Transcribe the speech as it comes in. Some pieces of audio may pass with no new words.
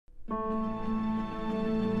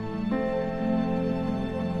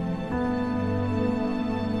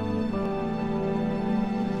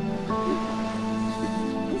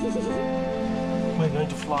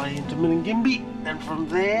fly into Milingimbi, and from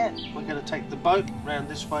there we're going to take the boat round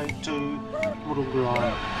this way to Murunga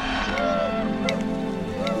Island.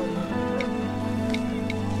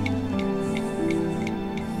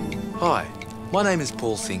 Hi, my name is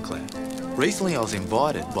Paul Sinclair. Recently I was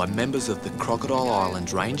invited by members of the Crocodile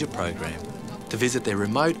Islands Ranger program to visit their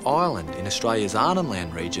remote island in Australia's Arnhem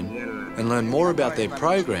Land region and learn more about their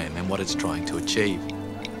program and what it's trying to achieve.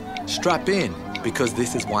 Strap in, because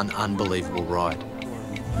this is one unbelievable ride.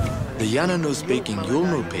 The Yananu-speaking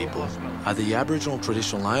Yulnu people are the Aboriginal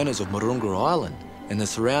traditional owners of Murunga Island and the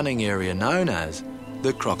surrounding area known as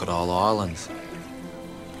the Crocodile Islands.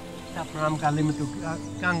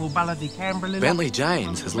 Bentley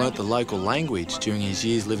James has learnt the local language during his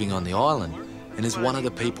years living on the island and is one of the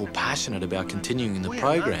people passionate about continuing the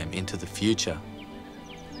program into the future.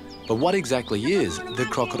 But what exactly is the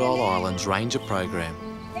Crocodile Islands Ranger program?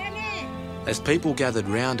 As people gathered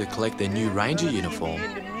round to collect their new ranger uniform,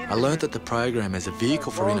 I learnt that the program is a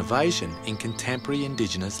vehicle for innovation in contemporary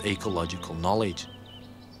Indigenous ecological knowledge.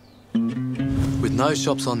 With no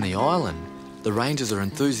shops on the island, the Rangers are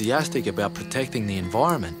enthusiastic about protecting the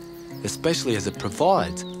environment, especially as it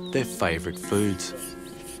provides their favourite foods.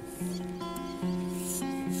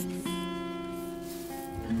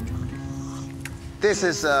 This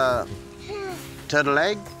is a turtle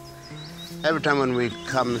egg. Every time when we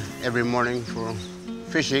come every morning for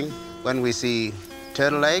fishing, when we see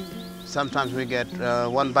turtle egg, sometimes we get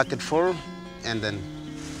one bucket full and then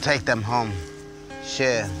take them home,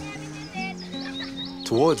 share.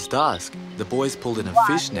 Towards dusk, the boys pulled in a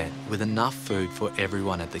fish net with enough food for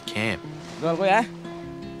everyone at the camp.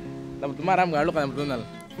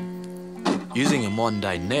 Using a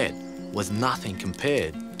modern-day net was nothing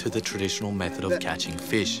compared to the traditional method of catching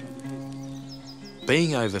fish.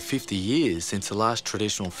 Being over 50 years since the last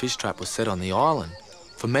traditional fish trap was set on the island,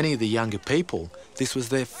 for many of the younger people, this was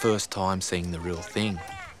their first time seeing the real thing.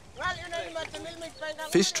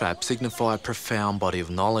 Fish traps signify a profound body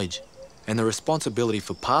of knowledge, and the responsibility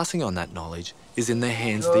for passing on that knowledge is in the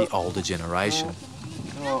hands of the older generation.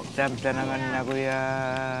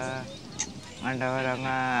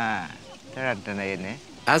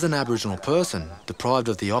 As an Aboriginal person deprived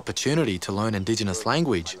of the opportunity to learn Indigenous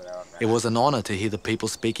language, it was an honour to hear the people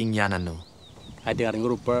speaking Yananu.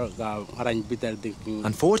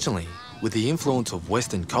 Unfortunately, with the influence of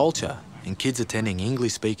Western culture and kids attending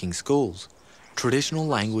English-speaking schools, traditional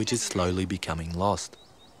language is slowly becoming lost.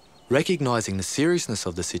 Recognising the seriousness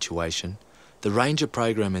of the situation, the Ranger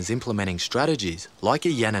program is implementing strategies like a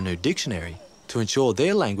Yananu dictionary to ensure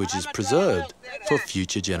their language is preserved for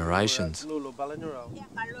future generations.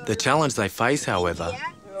 The challenge they face, however,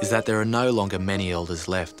 is that there are no longer many elders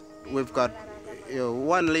left. We've got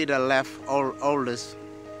one leader left, oldest.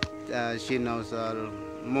 She knows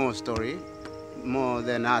more story, more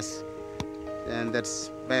than us. And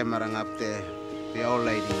that's Bemarang up there, the old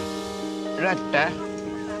lady.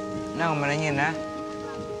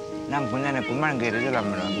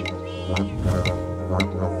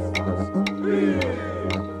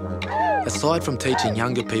 Aside from teaching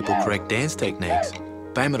younger people correct dance techniques,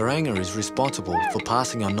 Bamaranga is responsible for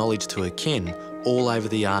passing on knowledge to her kin all over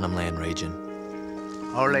the Arnhem Land region.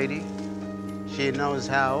 Old lady, she knows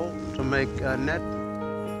how to make a net.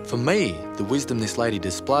 For me, the wisdom this lady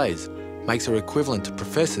displays makes her equivalent to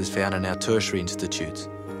professors found in our tertiary institutes.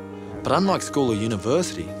 But unlike school or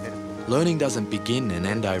university, learning doesn't begin and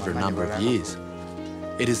end over a number of years.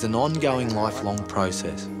 It is an ongoing lifelong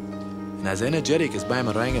process. And as energetic as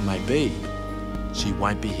Bamaranga may be, she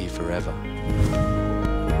won't be here forever.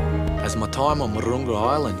 As my time on Murunga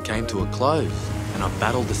Island came to a close and I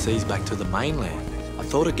battled the seas back to the mainland, I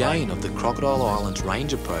thought again of the Crocodile Islands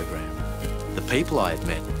Ranger program, the people I had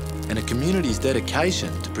met, and a community's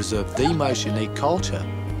dedication to preserve the most unique culture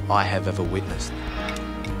I have ever witnessed.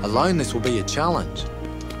 Alone this will be a challenge,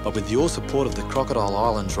 but with your support of the Crocodile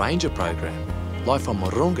Islands Ranger program, life on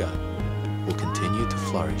Murunga will continue to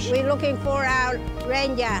flourish. We're looking for our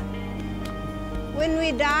ranger. When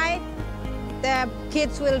we die, the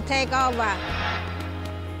kids will take over.